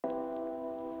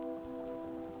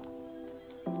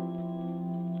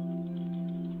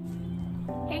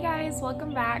guys,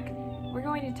 welcome back. We're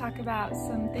going to talk about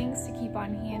some things to keep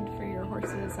on hand for your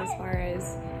horses as far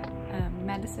as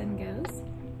medicine goes,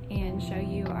 and show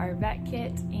you our vet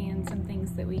kit and some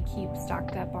things that we keep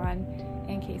stocked up on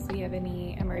in case we have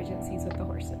any emergencies with the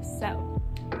horses. So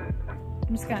I'm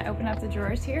just going to open up the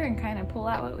drawers here and kind of pull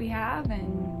out what we have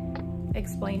and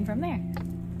explain from there.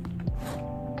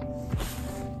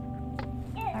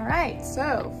 All right,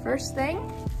 so first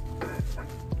thing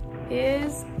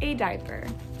is a diaper.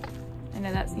 I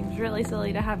know that seems really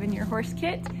silly to have in your horse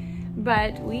kit,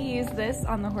 but we use this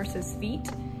on the horse's feet.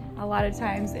 A lot of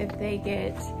times if they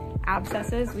get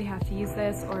abscesses, we have to use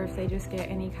this, or if they just get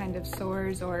any kind of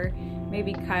sores or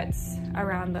maybe cuts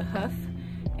around the hoof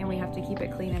and we have to keep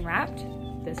it clean and wrapped,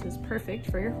 this is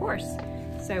perfect for your horse.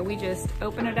 So we just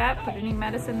open it up, put any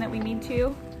medicine that we need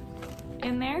to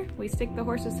in there, we stick the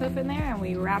horse's hoof in there and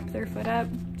we wrap their foot up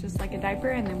just like a diaper,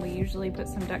 and then we usually put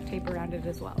some duct tape around it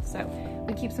as well. So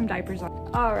we keep some diapers on.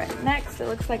 All right, next it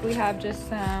looks like we have just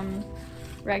some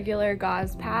regular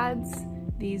gauze pads.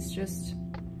 These just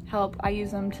help. I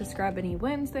use them to scrub any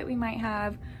wounds that we might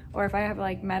have, or if I have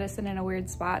like medicine in a weird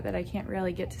spot that I can't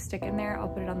really get to stick in there, I'll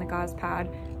put it on the gauze pad,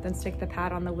 then stick the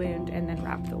pad on the wound and then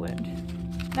wrap the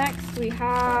wound. Next we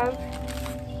have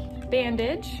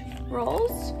bandage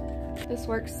rolls. This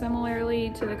works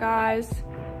similarly to the gauze.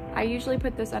 I usually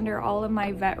put this under all of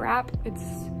my vet wrap.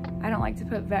 I don't like to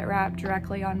put vet wrap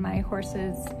directly on my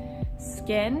horse's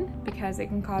skin because it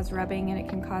can cause rubbing and it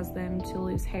can cause them to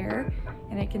lose hair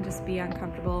and it can just be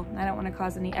uncomfortable. I don't want to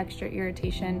cause any extra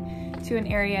irritation to an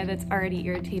area that's already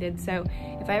irritated. So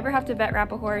if I ever have to vet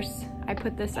wrap a horse, I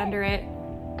put this under it,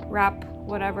 wrap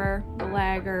whatever, the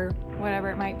leg or whatever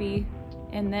it might be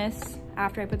in this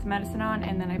after I put the medicine on,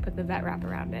 and then I put the vet wrap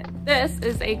around it. This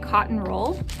is a cotton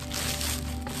roll,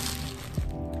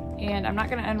 and I'm not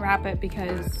gonna unwrap it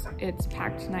because it's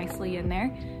packed nicely in there,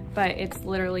 but it's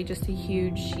literally just a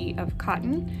huge sheet of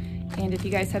cotton. And if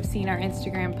you guys have seen our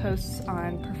Instagram posts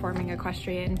on performing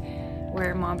equestrian,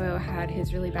 where Mambo had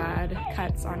his really bad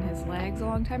cuts on his legs a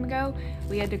long time ago,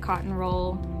 we had to cotton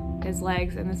roll his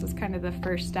legs, and this was kind of the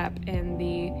first step in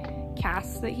the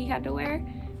casts that he had to wear,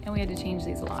 and we had to change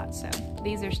these a lot. So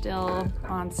these are still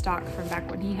on stock from back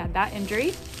when he had that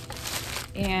injury,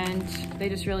 and they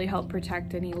just really help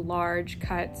protect any large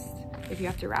cuts if you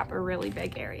have to wrap a really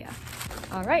big area.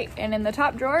 All right, and in the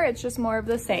top drawer, it's just more of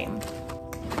the same.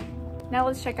 Now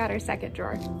let's check out our second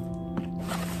drawer.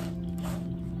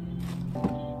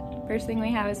 First thing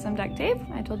we have is some duct tape.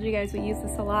 I told you guys we use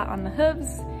this a lot on the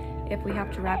hooves. If we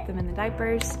have to wrap them in the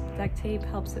diapers, duct tape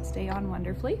helps it stay on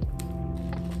wonderfully.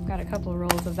 Got a couple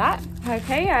rolls of that.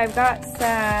 Okay, I've got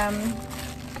some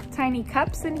tiny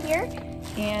cups in here,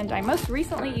 and I most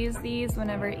recently used these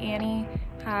whenever Annie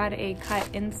had a cut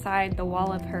inside the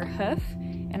wall of her hoof,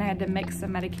 and I had to mix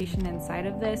some medication inside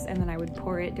of this, and then I would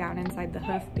pour it down inside the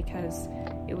hoof because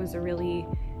it was a really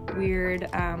weird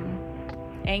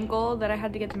angle that I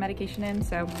had to get the medication in.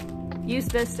 So use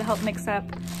this to help mix up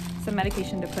some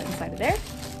medication to put inside of there.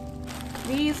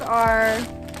 These are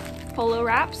polo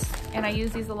wraps, and I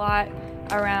use these a lot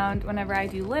around whenever I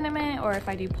do liniment or if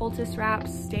I do poultice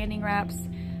wraps, standing wraps,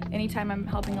 anytime I'm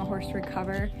helping a horse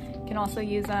recover. You can also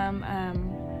use them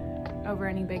over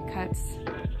any big cuts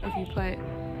if you put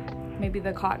maybe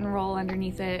the cotton roll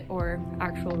underneath it or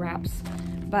actual wraps.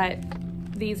 But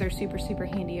these are super, super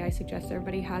handy. I suggest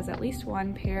everybody has at least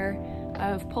one pair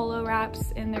of polo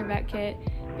wraps in their vet kit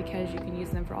because you can use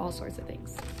them for all sorts of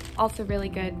things. Also really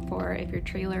good for if you're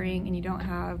trailering and you don't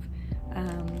have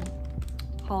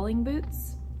hauling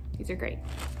boots. These are great.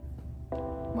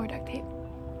 More duct tape.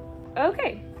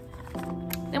 Okay,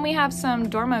 then we have some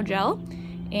Dormo gel,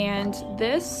 and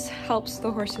this helps the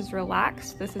horses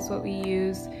relax. This is what we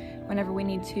use whenever we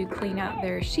need to clean out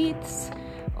their sheaths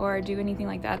or do anything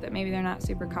like that that maybe they're not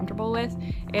super comfortable with.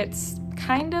 It's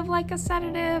kind of like a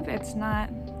sedative. It's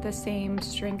not the same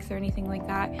strength or anything like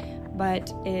that,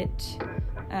 but it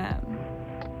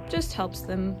just helps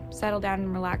them settle down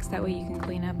and relax. That way you can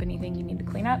clean up anything you need to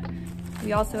clean up.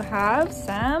 We also have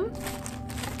some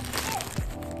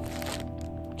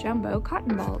jumbo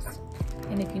cotton balls.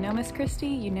 And if you know Miss Christie,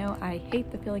 you know I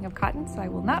hate the feeling of cotton, so I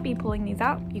will not be pulling these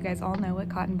out. You guys all know what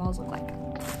cotton balls look like.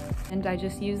 And I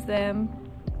just use them.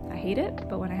 I hate it,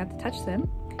 but when I have to touch them,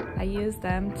 I use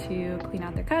them to clean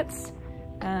out their cuts,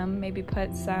 maybe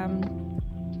put some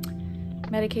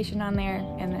medication on there,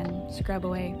 and then scrub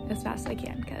away as fast as I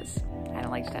can because I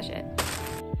don't like to touch it.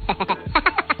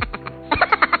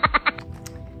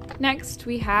 Next,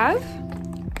 we have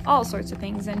all sorts of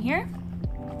things in here.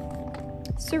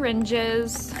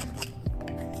 Syringes.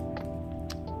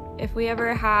 if we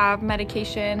ever have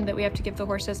medication that we have to give the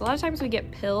horses, a lot of times we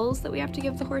get pills that we have to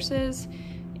give the horses,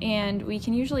 and we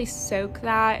can usually soak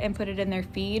that and put it in their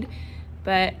feed,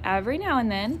 but every now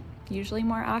and then, usually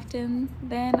more often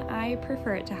than I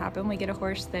prefer it to happen, we get a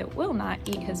horse that will not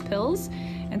eat his pills,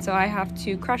 and so I have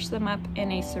to crush them up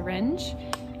in a syringe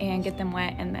and get them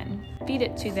wet and then feed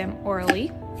it to them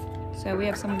orally. So we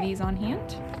have some of these on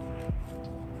hand.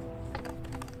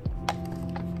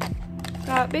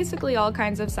 Got basically all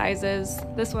kinds of sizes.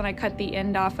 This one I cut the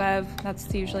end off of.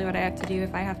 That's usually what I have to do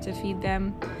if I have to feed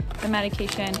them the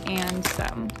medication, and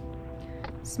some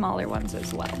smaller ones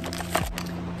as well.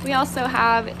 We also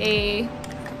have a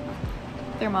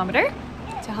thermometer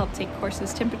to help take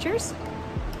horses' temperatures.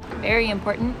 Very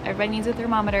important, everybody needs a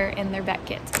thermometer in their vet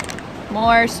kit.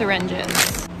 More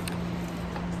syringes.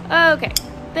 Okay,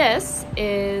 this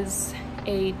is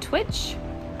a twitch,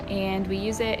 and we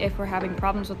use it if we're having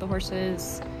problems with the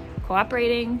horses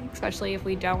cooperating, especially if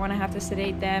we don't want to have to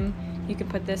sedate them. You can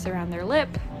put this around their lip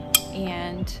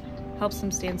and helps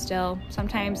them stand still.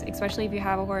 Sometimes, especially if you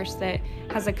have a horse that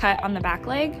has a cut on the back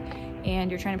leg and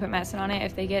you're trying to put medicine on it,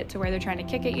 if they get to where they're trying to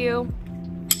kick at you,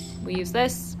 we use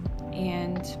this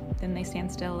and then they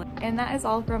stand still. And that is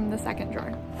all from the second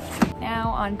drawer. Now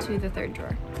on to the third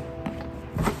drawer.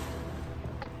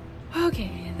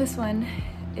 Okay, this one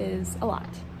is a lot.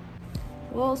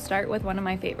 We'll start with one of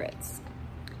my favorites.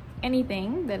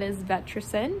 Anything that is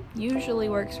Vetricin usually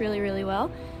works really, really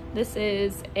well. This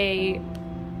is a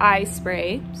eye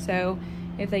spray, so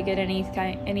if they get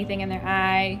anything in their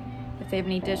eye, if they have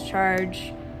any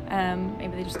discharge,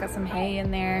 maybe they just got some hay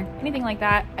in there, anything like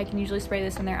that, I can usually spray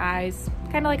this in their eyes,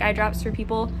 kind of like eye drops for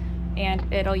people,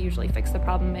 and it'll usually fix the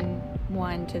problem in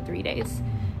 1 to 3 days.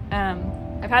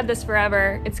 I've had this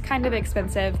forever. It's kind of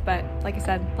expensive, but like I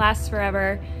said, lasts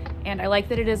forever, and I like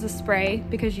that it is a spray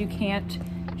because you can't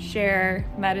share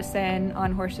medicine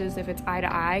on horses if it's eye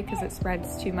to eye because it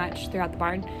spreads too much throughout the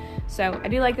barn. So I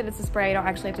do like that it's a spray. I don't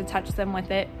actually have to touch them with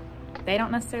it. They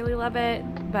don't necessarily love it,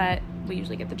 but we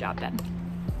usually get the job done.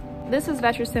 This is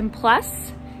Vetricin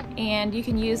Plus, and you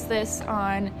can use this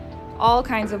on all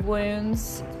kinds of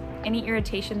wounds, any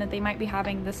irritation that they might be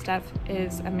having. This stuff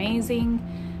is amazing.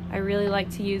 I really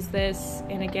like to use this,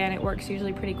 and again, it works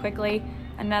usually pretty quickly.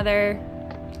 Another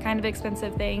kind of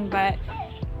expensive thing, but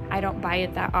I don't buy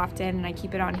it that often, and I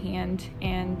keep it on hand,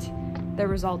 and the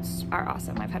results are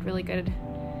awesome. I've had really good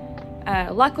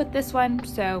luck with this one,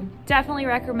 so definitely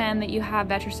recommend that you have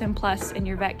Vetricin Plus in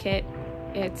your vet kit.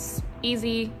 It's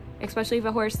easy, especially if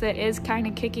a horse that is kind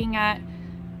of kicking at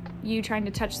you trying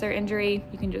to touch their injury.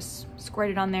 You can just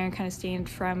squirt it on there and kind of stand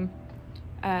from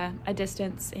a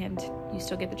distance, and you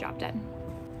still get the job done.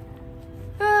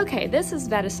 Okay, this is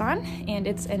Vetison, and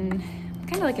it's in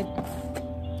kind of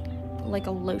like a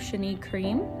lotiony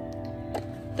cream.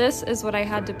 This is what I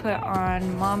had to put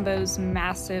on Mambo's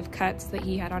massive cuts that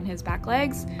he had on his back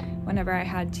legs whenever I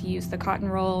had to use the cotton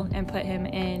roll and put him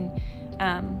in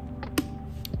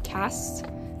casts.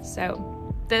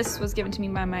 So this was given to me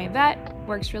by my vet,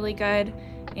 works really good,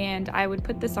 and I would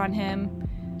put this on him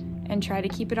and try to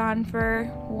keep it on for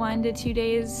 1 to 2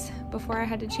 days before I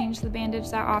had to change the bandage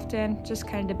that often. Just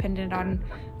kind of depended on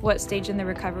what stage in the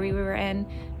recovery we were in,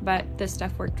 but this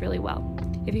stuff worked really well.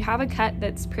 If you have a cut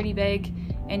that's pretty big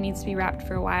and needs to be wrapped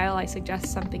for a while, I suggest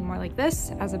something more like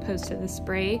this as opposed to the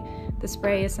spray. The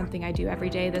spray is something I do every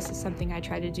day. This is something I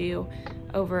try to do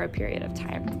over a period of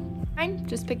time.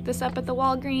 Just pick this up at the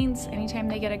Walgreens. Anytime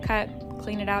they get a cut,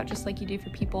 clean it out just like you do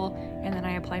for people, and then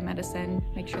I apply medicine,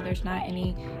 make sure there's not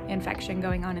any infection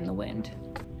going on in the wound.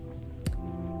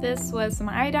 This was some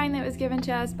iodine that was given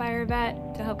to us by our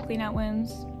vet to help clean out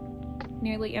wounds.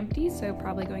 Nearly empty, so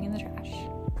probably going in the trash.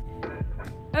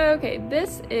 Okay,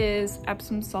 this is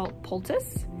Epsom salt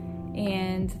poultice,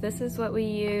 and this is what we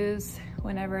use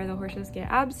whenever the horses get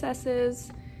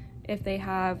abscesses, if they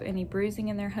have any bruising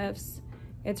in their hoofs.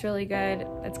 It's really good.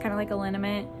 It's kind of like a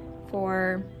liniment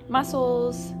for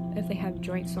muscles. If they have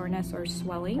joint soreness or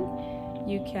swelling,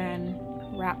 you can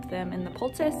wrap them in the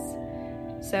poultice.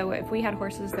 So if we had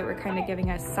horses that were kind of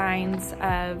giving us signs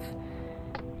of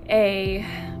a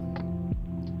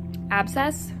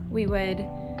abscess, we would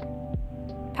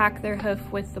pack their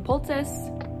hoof with the poultice,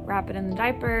 wrap it in the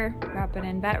diaper, wrap it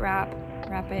in vet wrap,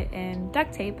 wrap it in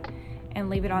duct tape, and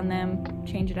leave it on them,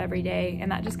 change it every day, and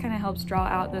that just kind of helps draw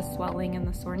out the swelling and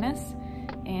the soreness,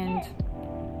 and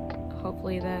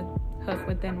hopefully the hoof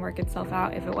would then work itself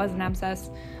out if it was an abscess.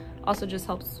 Also just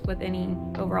helps with any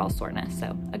overall soreness,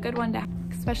 so a good one to have,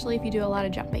 especially if you do a lot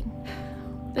of jumping.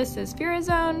 This is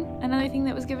Furazone, another thing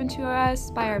that was given to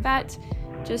us by our vet,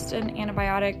 just an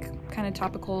antibiotic kind of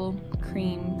topical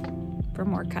cream for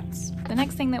more cuts. The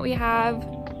next thing that we have,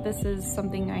 this is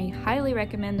something I highly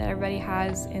recommend that everybody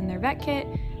has in their vet kit.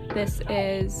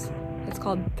 It's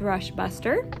called Thrush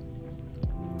Buster,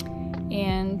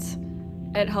 and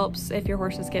it helps if your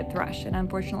horses get thrush, and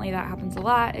unfortunately that happens a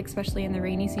lot, especially in the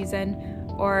rainy season,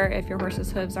 or if your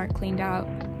horse's hooves aren't cleaned out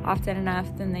often enough,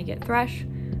 then they get thrush,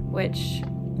 which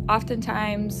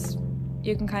oftentimes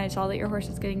you can kind of tell that your horse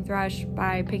is getting thrush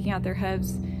by picking out their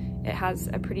hooves. It has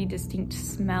a pretty distinct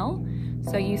smell,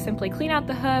 so you simply clean out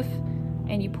the hoof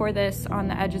and you pour this on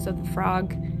the edges of the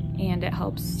frog, and it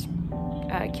helps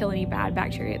kill any bad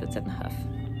bacteria that's in the hoof.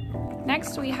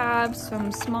 Next we have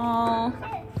some small,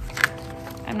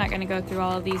 I'm not going to go through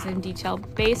all of these in detail.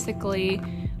 Basically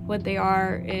what they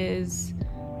are is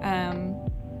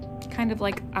kind of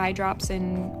like eye drops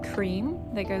and cream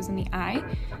that goes in the eye.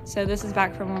 So this is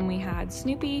back from when we had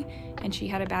Snoopy and she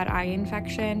had a bad eye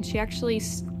infection. She actually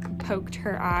poked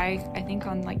her eye, I think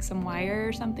on like some wire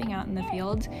or something out in the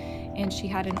field, and she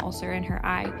had an ulcer in her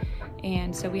eye.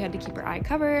 And so we had to keep her eye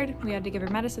covered. We had to give her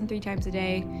medicine 3 times a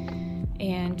day,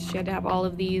 and she had to have all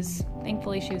of these.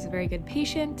 Thankfully, she was a very good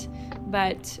patient,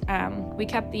 but we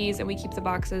kept these and we keep the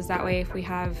boxes. That way, if we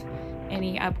have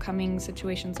any upcoming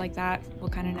situations like that, we'll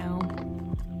kind of know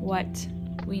what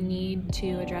we need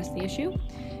to address the issue.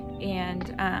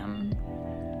 And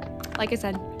like I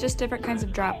said, just different kinds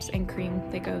of drops and cream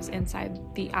that goes inside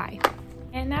the eye.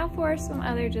 And now for some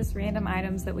other just random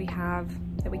items that we have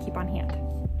that we keep on hand.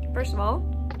 First of all,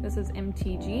 this is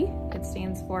MTG. It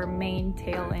stands for Mane,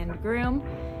 Tail, and Groom.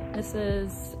 This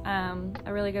is a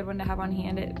really good one to have on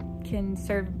hand. It can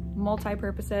serve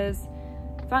multi-purposes: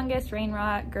 fungus, rain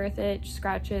rot, girth itch,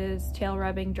 scratches, tail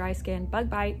rubbing, dry skin, bug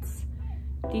bites,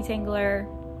 detangler,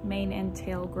 mane and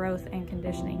tail growth and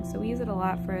conditioning. So we use it a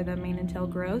lot for the mane and tail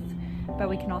growth, but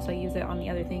we can also use it on the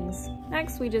other things.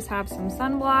 Next, we just have some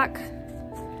sunblock.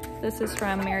 This is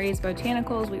from Mary's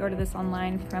Botanicals. We ordered this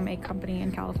online from a company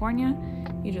in California.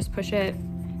 You just push it.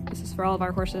 This is for all of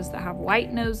our horses that have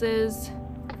white noses.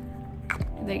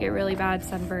 They get really bad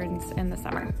sunburns in the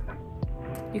summer.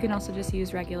 You can also just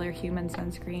use regular human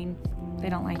sunscreen. They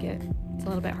don't like it. It's a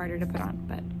little bit harder to put on,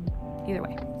 but either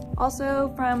way.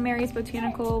 Also from Mary's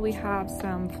Botanical, we have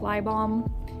some fly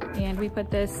balm, and we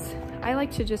put this, I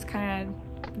like to just kind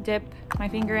of dip my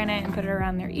finger in it and put it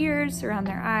around their ears, around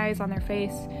their eyes, on their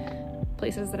face,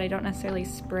 places that I don't necessarily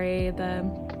spray the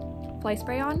fly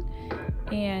spray on.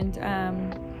 And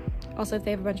also if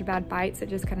they have a bunch of bad bites, it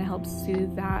just kind of helps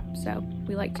soothe that. So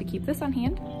we like to keep this on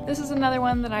hand. This is another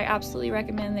one that I absolutely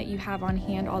recommend that you have on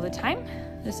hand all the time.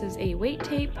 This is a weight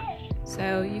tape.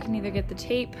 So you can either get the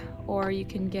tape or you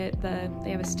can get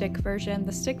they have a stick version.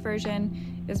 The stick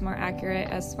version is more accurate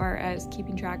as far as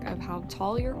keeping track of how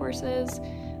tall your horse is.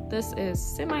 This is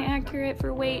semi-accurate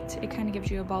for weight. It kind of gives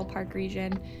you a ballpark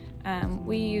region.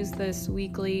 We use this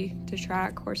weekly to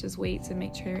track horses' weights and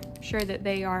make sure that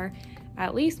they are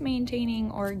at least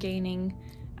maintaining or gaining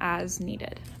as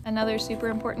needed. Another super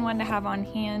important one to have on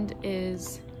hand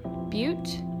is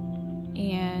bute,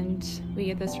 and we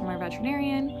get this from our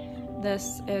veterinarian.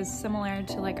 This is similar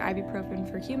to like ibuprofen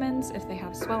for humans. If they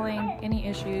have swelling, any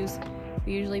issues,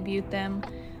 we usually bute them.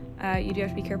 You do have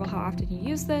to be careful how often you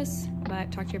use this,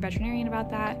 but talk to your veterinarian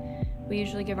about that. We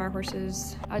usually give our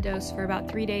horses a dose for about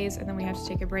 3 days, and then we have to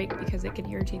take a break because it can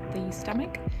irritate the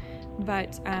stomach.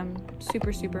 But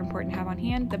super, super important to have on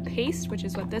hand. The paste, which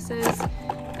is what this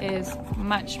is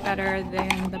much better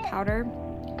than the powder,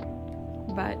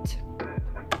 but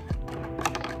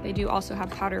they do also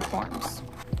have powder forms.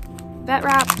 Vet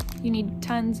wrap, you need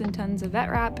tons and tons of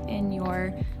vet wrap in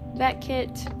your vet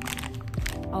kit.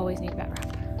 Always need vet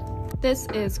wrap. This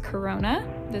is Corona.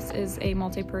 This is a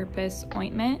multi-purpose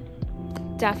ointment.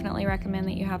 Definitely recommend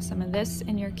that you have some of this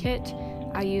in your kit.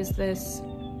 I use this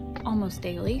almost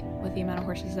daily with the amount of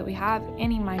horses that we have.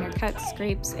 Any minor cuts,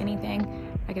 scrapes,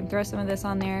 anything, I can throw some of this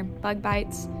on there, bug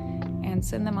bites, and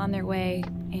send them on their way,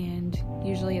 and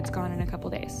usually it's gone in a couple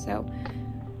days. So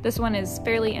this one is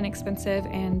fairly inexpensive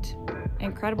and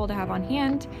incredible to have on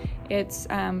hand. It's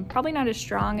probably not as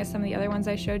strong as some of the other ones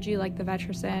I showed you, like the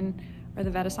Vetricin or the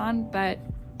Vetison, but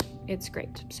it's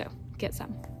great, so get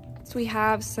some. So we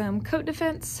have some coat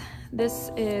defense.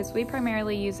 We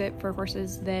primarily use it for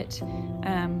horses that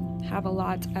have a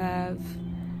lot of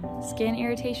skin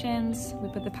irritations. We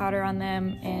put the powder on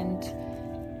them and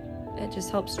it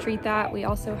just helps treat that. We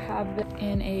also have it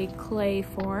in a clay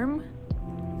form.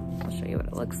 I'll show you what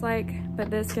it looks like, but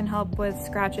this can help with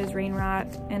scratches, rain rot,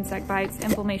 insect bites,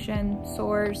 inflammation,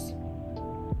 sores.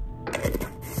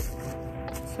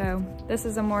 So this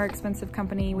is a more expensive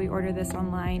company. We order this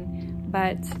online,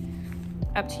 but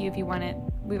up to you if you want it.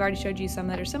 we've already showed you some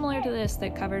that are similar to this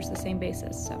that covers the same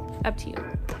basis, so up to you.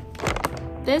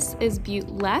 This is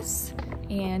Butte-less,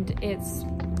 and it's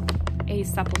a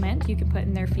supplement you can put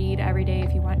in their feed every day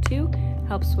if you want to.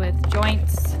 Helps with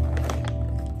joints,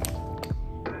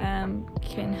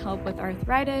 can help with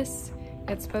arthritis.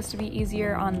 It's supposed to be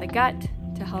easier on the gut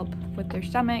to help with their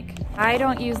stomach. I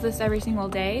don't use this every single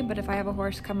day, but if I have a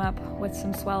horse come up with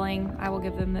some swelling, I will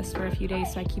give them this for a few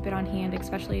days, so I keep it on hand,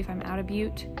 especially if I'm out of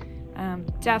Butte.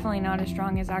 Definitely not as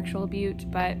strong as actual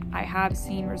Butte, but I have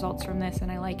seen results from this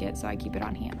and I like it, so I keep it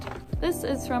on hand. This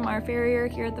is from our farrier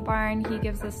here at the barn. He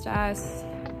gives this to us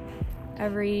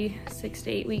every 6 to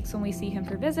 8 weeks when we see him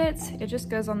for visits. It just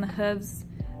goes on the hooves.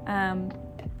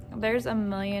 There's a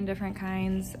million different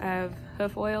kinds of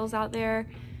hoof oils out there,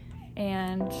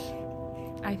 and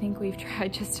I think we've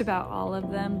tried just about all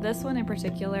of them. This one in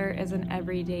particular is an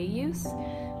everyday use.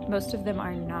 Most of them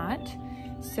are not.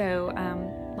 So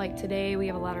like today we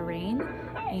have a lot of rain,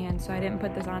 and so I didn't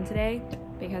put this on today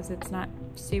because it's not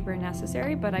super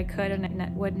necessary, but I could, and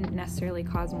it wouldn't necessarily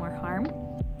cause more harm.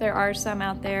 There are some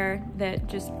out there that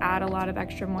just add a lot of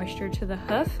extra moisture to the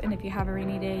hoof, and if you have a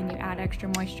rainy day and you add extra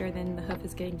moisture, then the hoof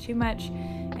is getting too much,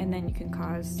 and then you can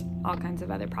cause all kinds of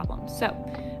other problems. So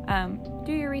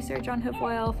do your research on hoof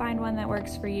oil, find one that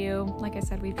works for you. Like I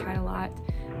said, we've tried a lot.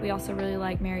 We also really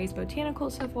like Mary's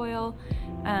Botanicals hoof oil,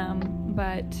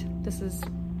 but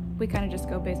we kind of just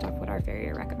go based off what our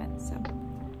farrier recommends. So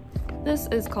this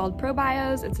is called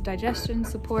Probios. It's a digestion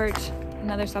support.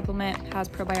 Another supplement has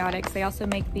probiotics. They also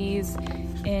make these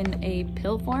in a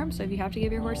pill form, so if you have to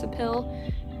give your horse a pill,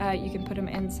 you can put them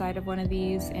inside of one of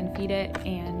these and feed it,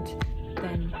 and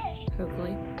then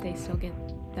hopefully they still get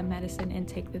the medicine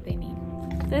intake that they need.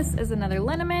 This is another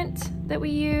liniment that we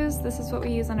use. This is what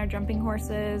we use on our jumping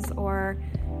horses, or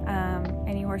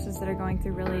any horses that are going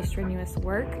through really strenuous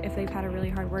work. If they've had a really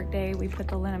hard work day, we put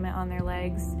the liniment on their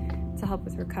legs to help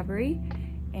with recovery,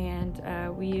 and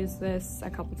we use this a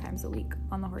couple times a week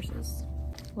on the horses.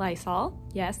 Lysol,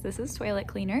 yes, this is toilet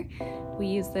cleaner. We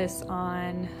use this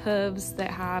on hooves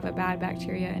that have a bad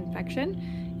bacteria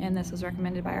infection, and this was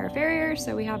recommended by our farrier,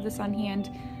 so we have this on hand.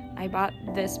 I bought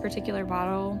this particular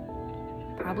bottle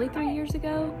probably 3 years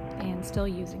ago and still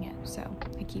using it, so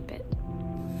I keep it.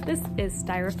 This is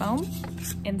styrofoam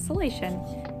insulation,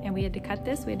 and we had to cut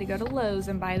this. We had to go to Lowe's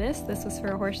and buy this. This was for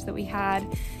a horse that we had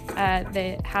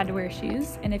that had to wear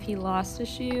shoes, and if he lost a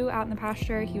shoe out in the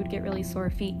pasture, he would get really sore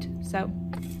feet. So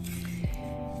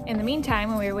in the meantime,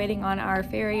 when we were waiting on our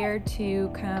farrier to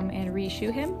come and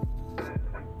reshoe him,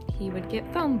 he would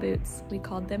get foam boots. We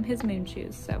called them his moon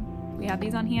shoes. So we have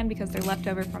these on hand because they're left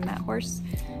over from that horse,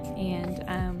 and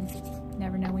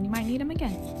never know when you might need them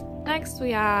again. Next,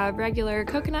 we have regular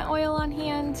coconut oil on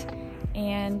hand,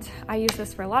 and I use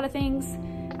this for a lot of things.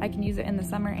 I can use it in the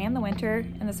summer and the winter.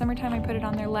 In the summertime, I put it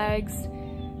on their legs.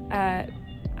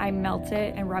 I melt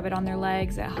it and rub it on their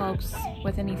legs. It helps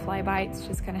with any fly bites,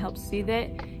 just kind of helps soothe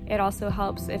it. It also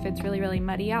helps if it's really, really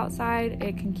muddy outside.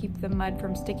 It can keep the mud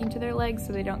from sticking to their legs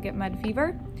so they don't get mud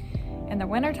fever. In the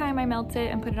wintertime, I melt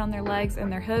it and put it on their legs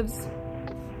and their hooves,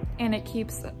 and it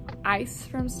keeps ice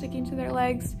from sticking to their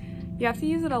legs. You have to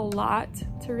use it a lot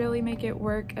to really make it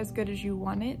work as good as you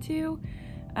want it to,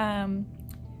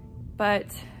 but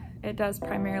it does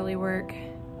primarily work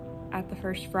at the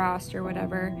first frost or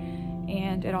whatever,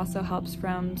 and it also helps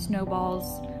from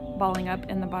snowballs balling up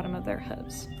in the bottom of their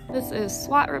hooves. This is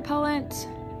SWAT repellent,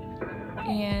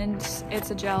 and it's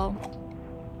a gel.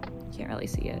 Can't really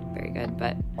see it very good,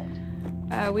 but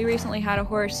we recently had a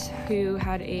horse who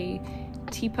had a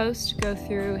T-post go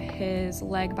through his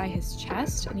leg by his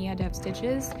chest, and he had to have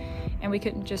stitches, and we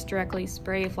couldn't just directly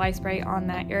spray fly spray on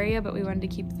that area, but we wanted to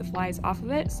keep the flies off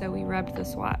of it, so we rubbed the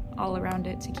SWAT all around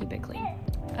it to keep it clean.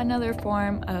 Another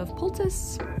form of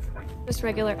poultice, just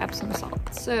regular Epsom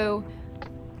salt. So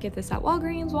get this at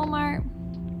Walgreens, Walmart,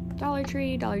 Dollar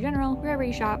Tree, Dollar General, wherever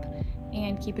you shop,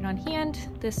 and keep it on hand.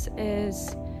 This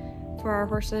is for our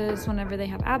horses whenever they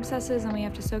have abscesses and we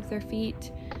have to soak their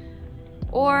feet,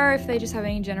 or if they just have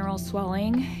any general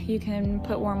swelling, you can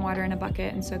put warm water in a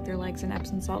bucket and soak their legs in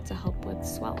Epsom salt to help with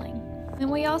swelling. And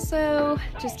we also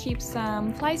just keep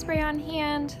some fly spray on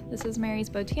hand. This is Mary's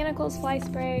Botanicals fly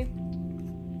spray.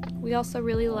 We also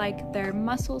really like their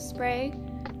muscle spray.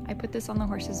 I put this on the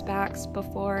horses' backs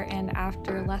before and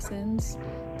after lessons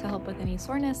to help with any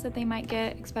soreness that they might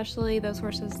get, especially those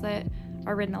horses that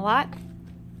are ridden a lot.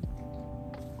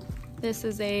 This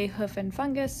is a hoof and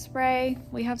fungus spray.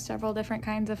 We have several different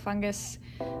kinds of fungus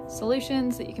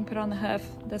solutions that you can put on the hoof.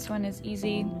 This one is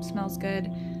easy, smells good,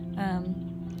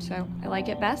 so I like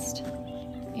it best.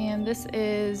 And this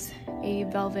is a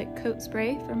velvet coat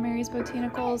spray from Mary's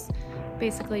Botanicals.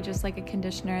 basically just like a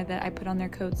conditioner that I put on their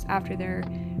coats after they're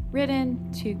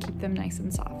ridden to keep them nice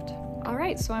and soft. All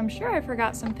right, so I'm sure I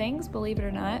forgot some things, believe it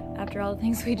or not, after all the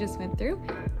things we just went through.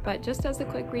 But just as a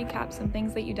quick recap, some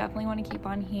things that you definitely want to keep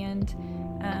on hand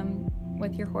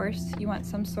with your horse. You want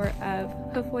some sort of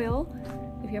hoof oil.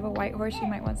 If you have a white horse, you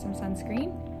might want some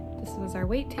sunscreen. This was our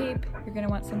weight tape. You're gonna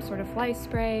want some sort of fly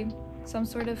spray, some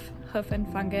sort of hoof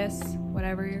and fungus,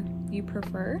 whatever you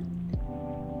prefer.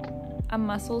 A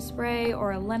muscle spray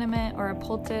or a liniment or a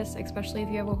poultice, especially if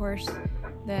you have a horse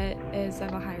that is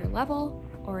of a higher level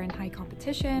or in high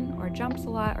competition or jumps a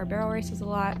lot or barrel races a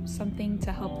lot, something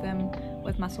to help them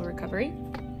with muscle recovery.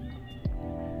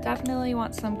 Definitely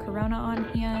want some Corona on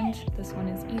hand. This one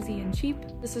is easy and cheap.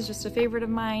 This is just a favorite of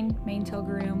mine, Mane Tail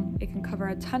Groom. It can cover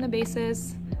a ton of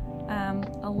bases,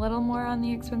 a little more on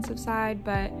the expensive side,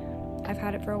 but I've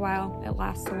had it for a while. It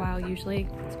lasts a while usually,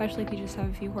 especially if you just have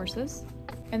a few horses.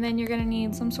 And then you're gonna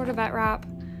need some sort of vet wrap,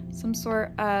 some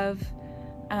sort of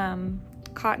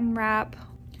cotton wrap,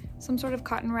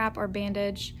 or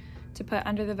bandage to put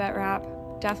under the vet wrap.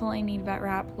 Definitely need vet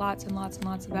wrap, lots and lots and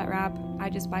lots of vet wrap. I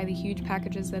just buy the huge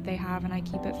packages that they have and I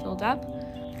keep it filled up.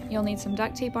 You'll need some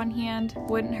duct tape on hand.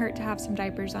 Wouldn't hurt to have some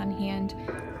diapers on hand.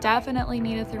 Definitely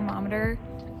need a thermometer.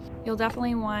 You'll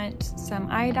definitely want some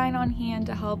iodine on hand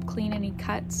to help clean any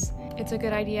cuts. It's a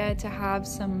good idea to have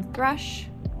some thrush,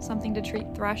 something to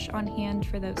treat thrush on hand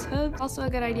for those hooves. Also a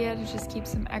good idea to just keep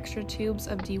some extra tubes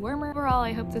of dewormer. Overall,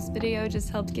 I hope this video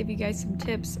just helped give you guys some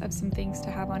tips of some things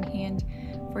to have on hand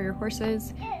for your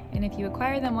horses. And if you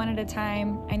acquire them one at a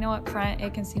time, I know up front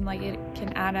it can seem like it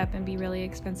can add up and be really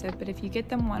expensive, but if you get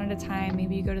them one at a time,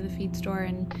 maybe you go to the feed store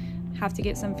and have to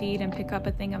get some feed and pick up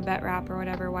a thing of vet wrap or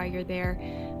whatever while you're there,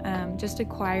 just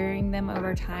acquiring them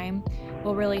over time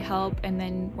will really help. And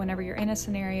then whenever you're in a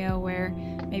scenario where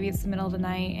maybe it's the middle of the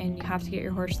night and you have to get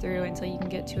your horse through until you can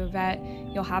get to a vet,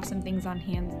 you'll have some things on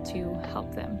hand to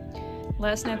help them.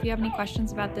 Let us know if you have any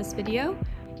questions about this video,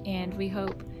 and we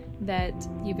hope that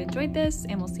you've enjoyed this,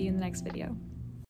 and we'll see you in the next video.